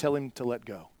I tell him to let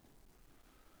go.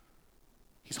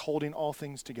 He's holding all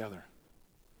things together.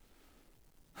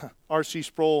 R.C.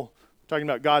 Sproul, talking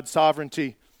about God's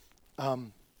sovereignty,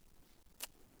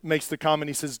 makes the comment,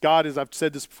 he says, God is, I've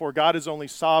said this before, God is only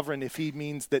sovereign if he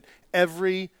means that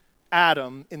every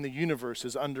atom in the universe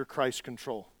is under Christ's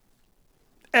control.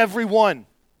 Every one.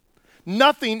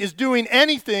 Nothing is doing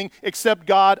anything except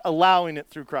God allowing it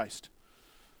through Christ.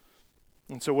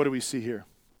 And so what do we see here?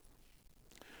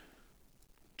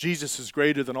 Jesus is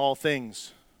greater than all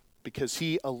things because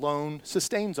he alone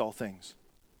sustains all things.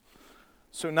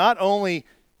 So not only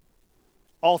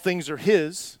all things are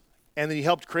his, and that he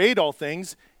helped create all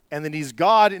things, and that he's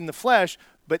God in the flesh,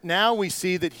 but now we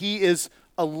see that he is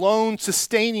alone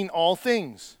sustaining all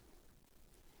things.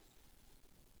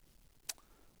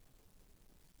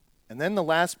 And then the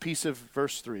last piece of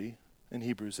verse 3 in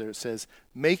Hebrews there, it says,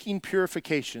 making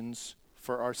purifications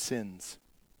for our sins.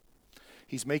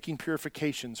 He's making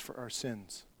purifications for our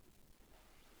sins.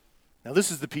 Now this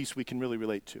is the piece we can really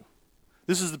relate to.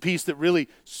 This is the piece that really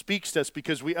speaks to us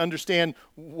because we understand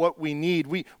what we need.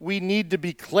 We need to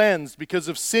be cleansed because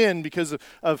of sin, because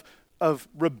of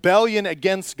rebellion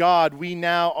against God. We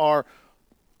now are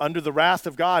under the wrath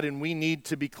of God and we need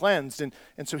to be cleansed. And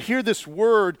so here this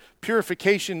word,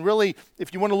 purification, really,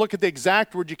 if you want to look at the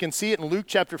exact word, you can see it in Luke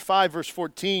chapter 5, verse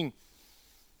 14.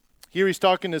 Here he's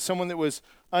talking to someone that was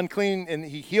unclean and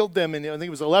he healed them, and I think it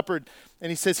was a leopard. And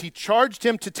he says he charged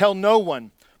him to tell no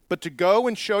one, but to go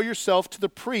and show yourself to the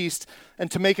priest and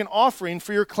to make an offering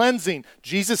for your cleansing.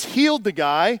 Jesus healed the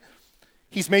guy.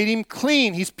 He's made him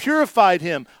clean. He's purified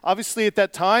him. Obviously, at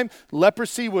that time,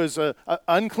 leprosy was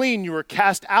unclean. You were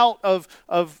cast out of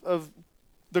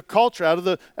the culture, out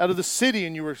of the city,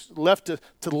 and you were left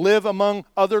to live among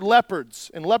other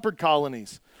leopards in leopard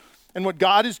colonies. And what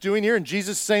God is doing here, and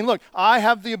Jesus is saying, look, I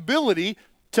have the ability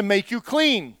to make you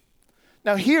clean.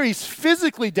 Now here he's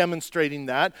physically demonstrating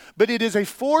that, but it is a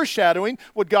foreshadowing.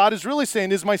 What God is really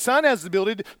saying is my son has the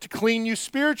ability to clean you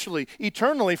spiritually,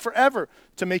 eternally, forever,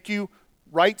 to make you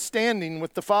right standing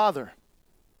with the Father.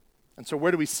 And so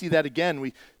where do we see that again?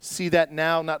 We see that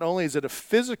now not only is it a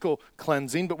physical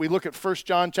cleansing, but we look at 1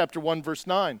 John chapter 1, verse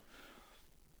 9.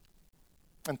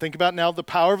 And think about now the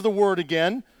power of the word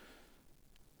again.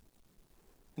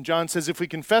 And John says if we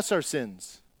confess our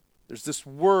sins, there's this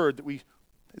word that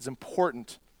is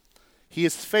important. He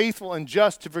is faithful and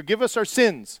just to forgive us our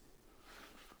sins.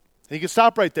 And he can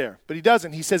stop right there, but he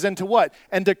doesn't. He says, and to what?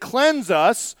 And to cleanse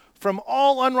us from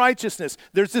all unrighteousness.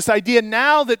 There's this idea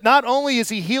now that not only is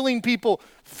he healing people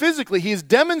physically, he has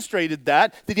demonstrated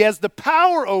that he has the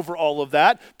power over all of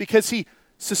that because he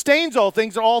sustains all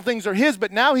things and all things are his.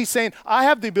 But now he's saying, I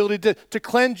have the ability to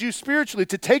cleanse you spiritually,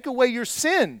 to take away your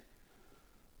sin.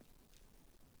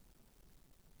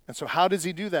 And so how does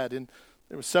he do that? And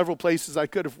there were several places I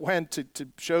could have went to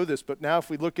show this, but now if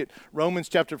we look at Romans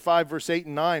chapter 5, verse 8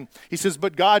 and 9, he says,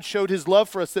 but God showed his love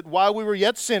for us that while we were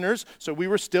yet sinners, so we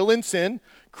were still in sin,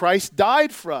 Christ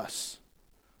died for us.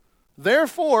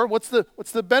 Therefore, what's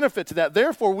the benefit to that?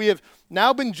 Therefore, we have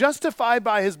now been justified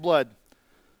by his blood.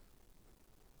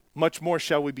 Much more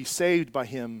shall we be saved by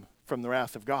him from the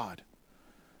wrath of God.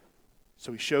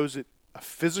 So he shows it a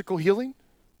physical healing.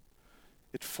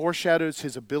 It foreshadows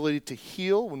his ability to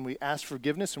heal when we ask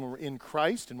forgiveness and when we're in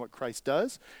Christ and what Christ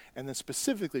does, and then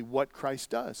specifically what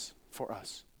Christ does for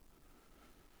us.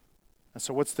 And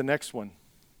so what's the next one?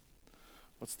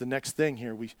 What's the next thing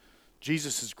here?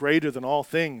 Jesus is greater than all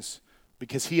things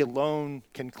because he alone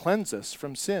can cleanse us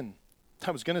from sin.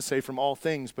 I was going to say from all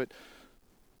things,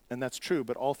 and that's true,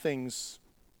 but all things,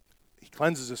 he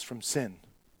cleanses us from sin.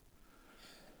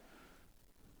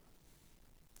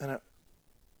 And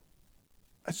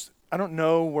I don't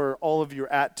know where all of you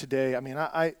are at today. I mean,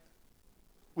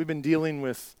 we've been dealing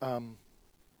with,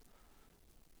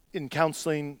 in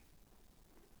counseling,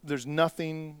 there's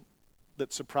nothing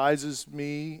that surprises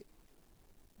me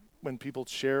when people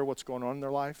share what's going on in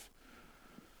their life.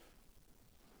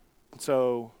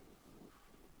 So,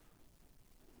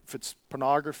 if it's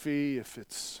pornography, if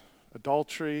it's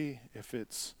adultery, if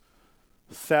it's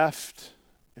theft,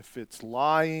 if it's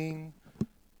lying,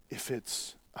 if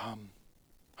it's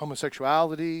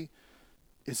homosexuality,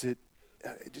 it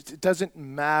doesn't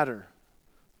matter.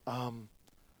 And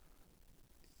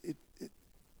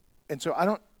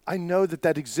so I know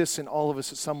that exists in all of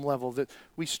us at some level, that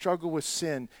we struggle with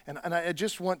sin. And I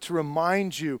just want to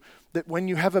remind you that when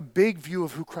you have a big view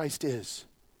of who Christ is,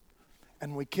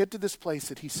 and we get to this place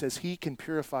that he says he can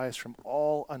purify us from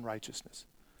all unrighteousness,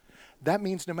 that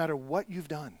means no matter what you've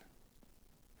done,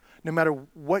 no matter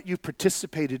what you've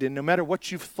participated in, no matter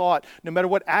what you've thought, no matter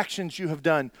what actions you have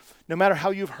done, no matter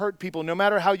how you've hurt people, no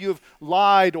matter how you've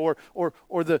lied or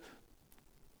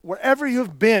wherever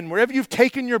you've been, wherever you've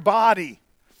taken your body,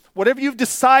 whatever you've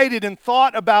decided and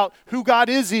thought about who God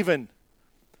is even,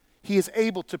 he is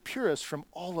able to purify us from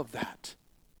all of that.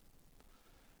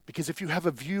 Because if you have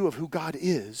a view of who God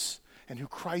is and who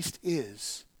Christ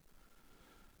is,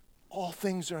 all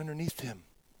things are underneath him.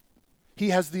 He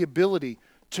has the ability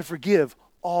to forgive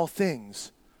all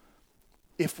things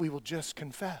if we will just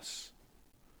confess.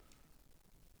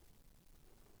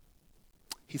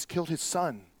 He's killed his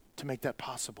son to make that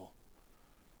possible.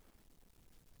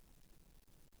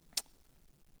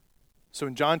 So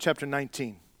in John chapter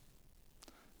 19,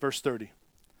 verse 30,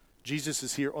 Jesus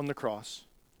is here on the cross.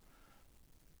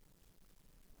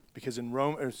 Because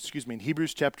in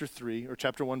Hebrews chapter 3, or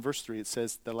chapter 1, verse 3, it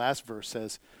says, the last verse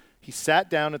says, he sat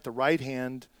down at the right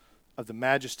hand of the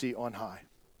majesty on high.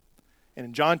 And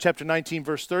in John chapter 19,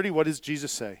 verse 30, what does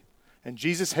Jesus say? And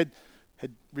Jesus had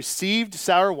received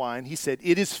sour wine. He said,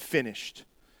 it is finished.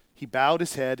 He bowed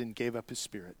his head and gave up his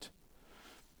spirit.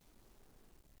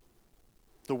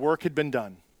 The work had been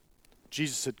done.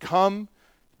 Jesus had come,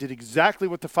 did exactly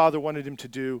what the Father wanted him to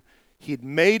do. He had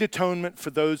made atonement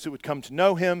for those that would come to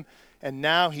know him, and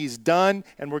now he's done,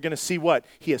 and we're going to see what?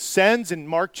 He ascends in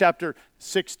Mark chapter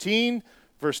 16,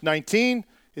 verse 19.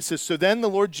 It says, so then the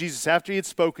Lord Jesus, after he had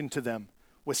spoken to them,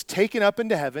 was taken up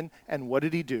into heaven, and what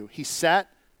did he do? He sat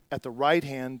at the right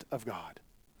hand of God.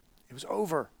 It was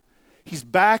over. He's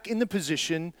back in the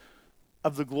position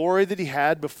of the glory that he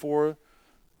had before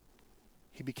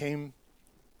he became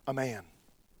a man.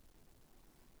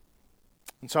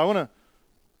 And so I want to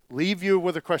leave you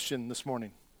with a question this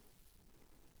morning.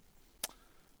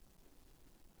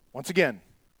 Once again,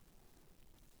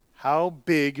 how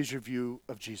big is your view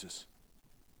of Jesus?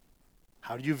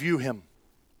 How do you view him?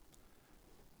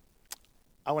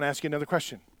 I want to ask you another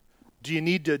question. Do you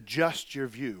need to adjust your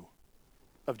view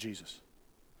of Jesus?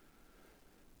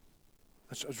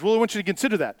 I really want you to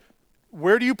consider that.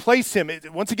 Where do you place him?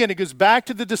 Once again, it goes back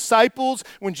to the disciples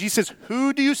when Jesus says,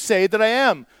 who do you say that I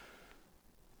am?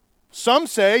 Some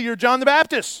say you're John the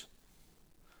Baptist.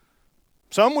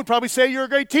 Some would probably say you're a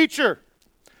great teacher.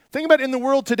 Think about in the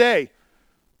world today.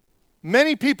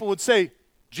 Many people would say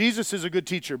Jesus is a good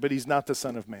teacher, but he's not the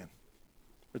Son of Man.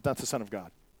 Or not the Son of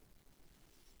God.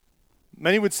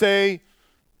 Many would say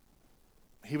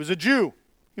he was a Jew.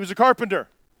 He was a carpenter.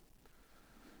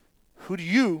 Who do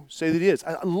you say that he is?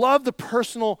 I love the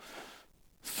personal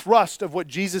thrust of what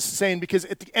Jesus is saying, because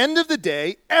at the end of the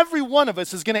day, every one of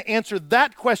us is going to answer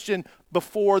that question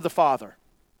before the Father.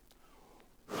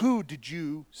 Who did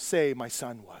you say my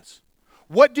son was?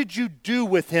 What did you do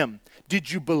with him?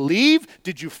 Did you believe?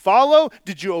 Did you follow?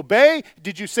 Did you obey?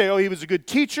 Did you say, oh, he was a good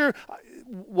teacher?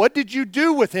 What did you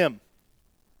do with him?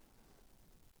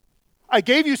 I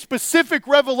gave you specific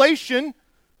revelation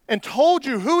and told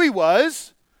you who he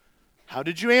was. How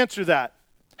did you answer that?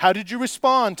 How did you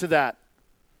respond to that?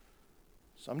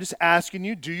 So I'm just asking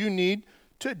you, do you need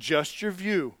to adjust your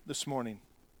view this morning?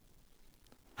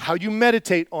 How you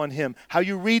meditate on him, how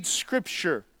you read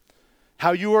Scripture,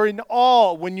 how you are in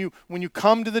awe when you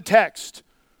come to the text.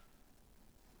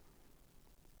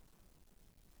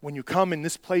 When you come in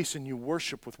this place and you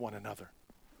worship with one another.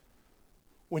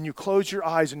 When you close your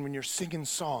eyes and when you're singing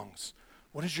songs,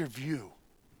 what is your view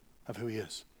of who he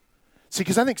is? See,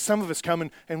 because I think some of us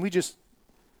come and we just,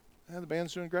 the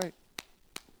band's doing great.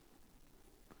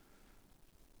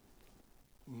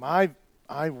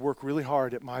 I work really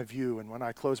hard at my view, and when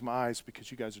I close my eyes,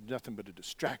 because you guys are nothing but a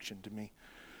distraction to me,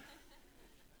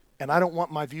 and I don't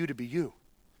want my view to be you.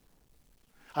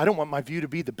 I don't want my view to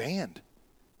be the band.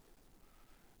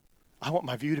 I want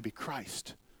my view to be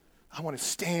Christ. I want to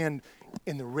stand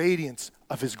in the radiance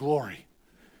of his glory.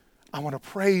 I want to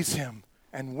praise him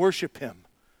and worship him.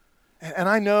 And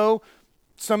I know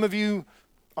some of you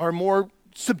are more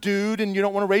subdued and you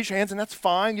don't want to raise your hands, and that's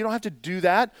fine. You don't have to do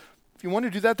that. If you want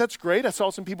to do that, that's great. I saw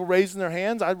some people raising their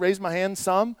hands. I raised my hand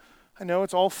some. I know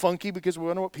it's all funky because we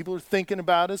don't know what people are thinking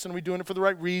about us, and are we doing it for the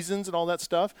right reasons and all that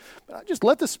stuff. But I just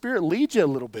let the Spirit lead you a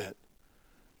little bit.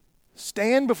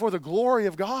 Stand before the glory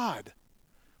of God.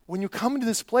 When you come into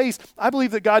this place, I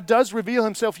believe that God does reveal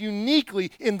himself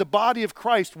uniquely in the body of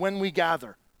Christ when we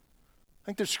gather. I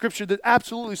think there's scripture that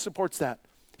absolutely supports that.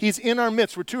 He's in our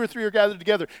midst where 2 or 3 are gathered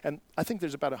together. And I think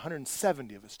there's about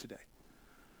 170 of us today.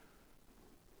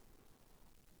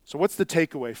 So what's the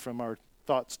takeaway from our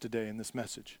thoughts today in this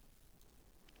message?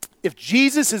 If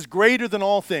Jesus is greater than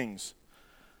all things,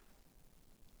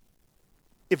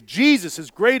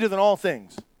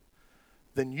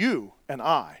 then you and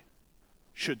I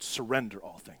should surrender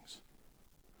all things.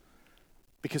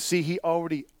 Because see, he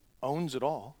already owns it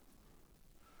all.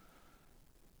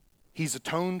 He's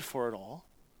atoned for it all.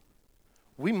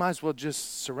 We might as well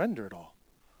just surrender it all.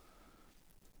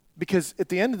 Because at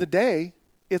the end of the day,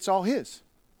 it's all his.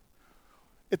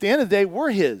 At the end of the day,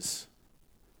 we're his.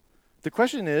 The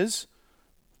question is,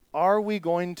 are we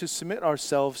going to submit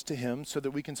ourselves to him so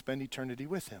that we can spend eternity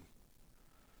with him?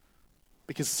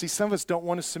 Because, see, some of us don't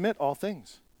want to submit all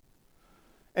things.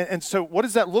 And so what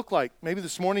does that look like? Maybe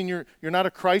this morning you're not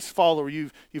a Christ follower.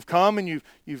 You've come and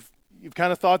you've you've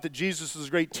kind of thought that Jesus is a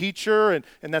great teacher and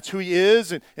that's who he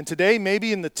is. And today,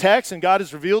 maybe in the text, and God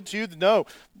has revealed to you that no,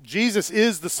 Jesus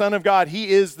is the Son of God.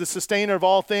 He is the sustainer of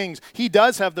all things. He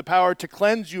does have the power to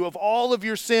cleanse you of all of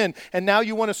your sin. And now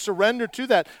you want to surrender to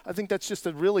that. I think that's just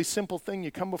a really simple thing.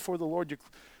 You come before the Lord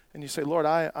and you say, Lord,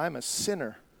 I'm a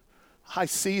sinner. I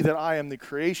see that I am the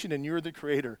creation and you're the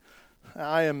creator.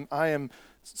 I am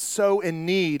so in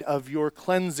need of your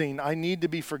cleansing. I need to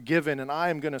be forgiven, and I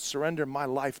am going to surrender my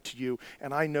life to you.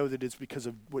 And I know that it's because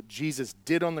of what Jesus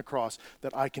did on the cross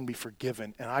that I can be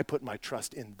forgiven, and I put my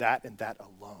trust in that and that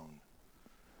alone.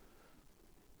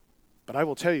 But I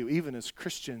will tell you, even as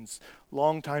Christians,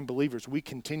 longtime believers, we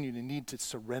continue to need to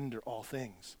surrender all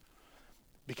things,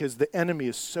 because the enemy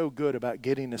is so good about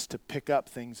getting us to pick up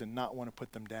things and not want to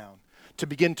put them down, to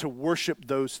begin to worship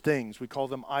those things. We call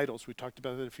them idols. We talked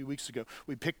about that a few weeks ago.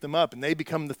 We pick them up and they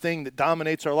become the thing that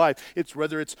dominates our life.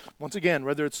 Whether it's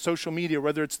social media,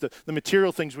 whether it's the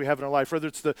material things we have in our life, whether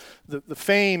it's the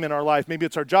fame in our life, maybe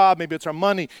it's our job, maybe it's our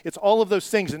money. It's all of those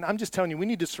things. And I'm just telling you, we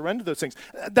need to surrender those things.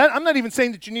 I'm not even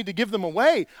saying that you need to give them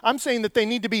away. I'm saying that they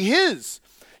need to be his.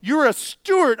 You're a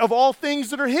steward of all things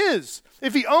that are his.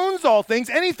 If he owns all things,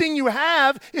 anything you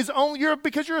have is only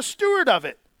because you're a steward of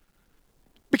it.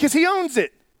 Because he owns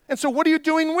it. And so what are you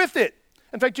doing with it?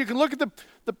 In fact, you can look at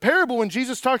the parable when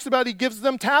Jesus talks about he gives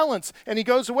them talents and he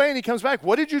goes away and he comes back.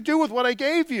 What did you do with what I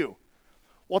gave you?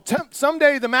 Well,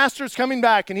 someday the master's coming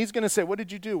back and he's going to say, what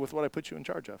did you do with what I put you in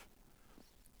charge of?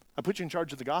 I put you in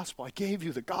charge of the gospel. I gave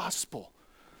you the gospel.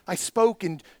 I spoke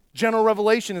in general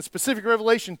revelation and specific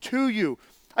revelation to you.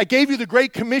 I gave you the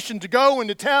great commission to go and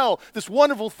to tell this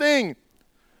wonderful thing.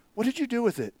 What did you do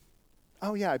with it?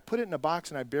 Oh, yeah, I put it in a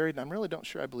box and I buried it, and I really don't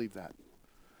sure I believe that.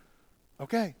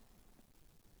 Okay.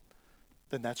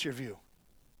 Then that's your view.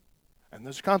 And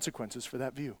there's consequences for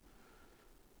that view.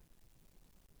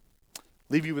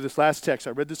 Leave you with this last text.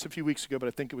 I read this a few weeks ago, but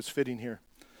I think it was fitting here.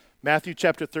 Matthew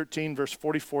chapter 13, verse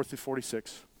 44 through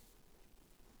 46.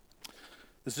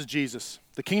 This is Jesus.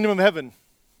 The kingdom of heaven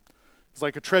is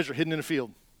like a treasure hidden in a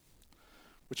field,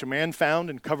 which a man found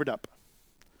and covered up.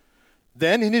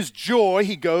 Then in his joy,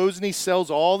 he goes and he sells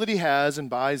all that he has and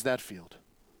buys that field.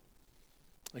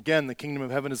 Again, the kingdom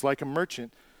of heaven is like a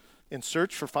merchant in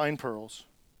search for fine pearls,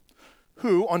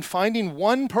 who, on finding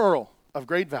one pearl of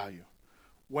great value,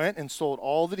 went and sold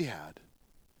all that he had,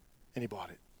 and he bought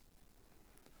it.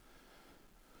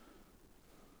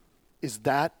 Is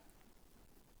that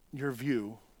your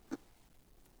view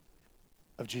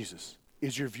of Jesus?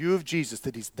 Is your view of Jesus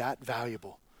that he's that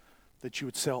valuable that you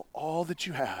would sell all that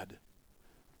you had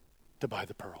to buy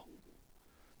the pearl?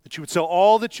 That you would sell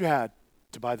all that you had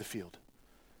to buy the field?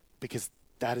 Because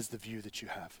that is the view that you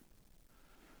have.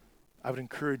 I would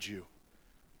encourage you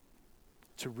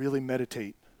to really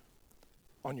meditate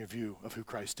on your view of who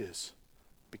Christ is,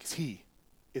 because he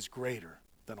is greater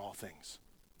than all things.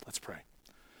 Let's pray.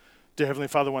 Dear Heavenly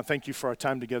Father, I want to thank you for our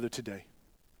time together today.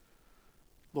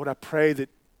 Lord, I pray that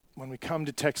when we come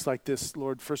to texts like this,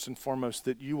 Lord, first and foremost,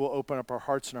 that you will open up our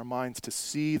hearts and our minds to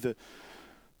see the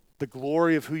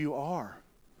glory of who you are.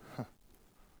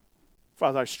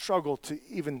 Father, I struggle to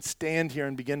even stand here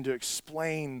and begin to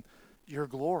explain your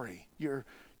glory, your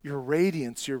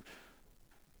radiance, your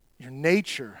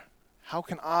nature. How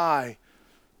can I,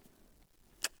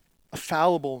 a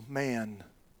fallible man,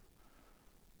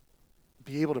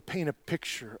 be able to paint a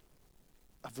picture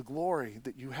of the glory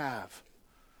that you have?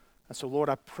 And so, Lord,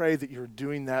 I pray that you're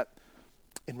doing that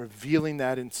and revealing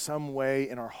that in some way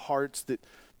in our hearts that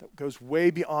goes way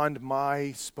beyond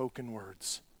my spoken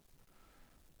words.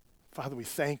 Father, we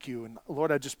thank you. And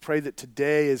Lord, I just pray that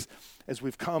today as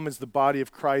we've come as the body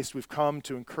of Christ, we've come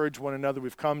to encourage one another,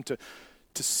 we've come to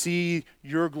see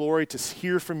your glory, to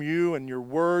hear from you and your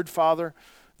word, Father,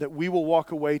 that we will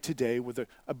walk away today with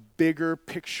a bigger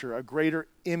picture, a greater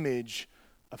image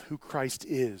of who Christ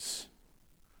is,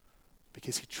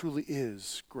 because he truly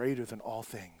is greater than all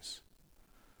things.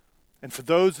 And for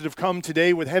those that have come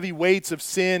today with heavy weights of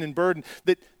sin and burden,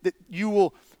 that you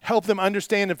will help them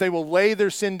understand, if they will lay their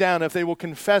sin down, if they will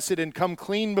confess it and come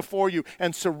clean before you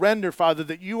and surrender, Father,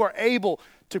 that you are able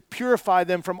to purify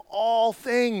them from all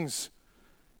things.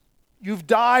 You've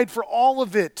died for all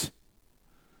of it.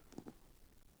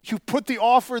 You put the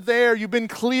offer there. You've been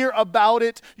clear about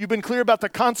it. You've been clear about the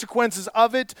consequences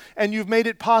of it, and you've made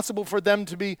it possible for them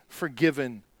to be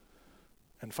forgiven.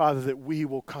 And Father, that we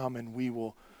will come and we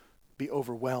will be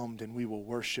overwhelmed and we will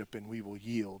worship and we will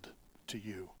yield to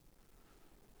you.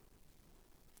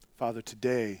 Father,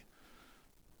 today,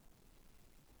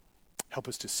 help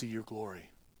us to see your glory.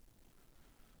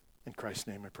 In Christ's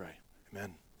name I pray.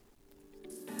 Amen.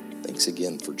 Thanks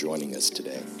again for joining us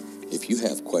today. If you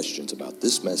have questions about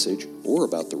this message or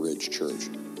about the Ridge Church,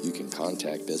 you can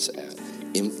contact us at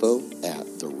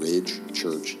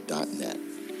info@theridgechurch.net.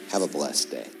 Have a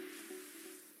blessed day.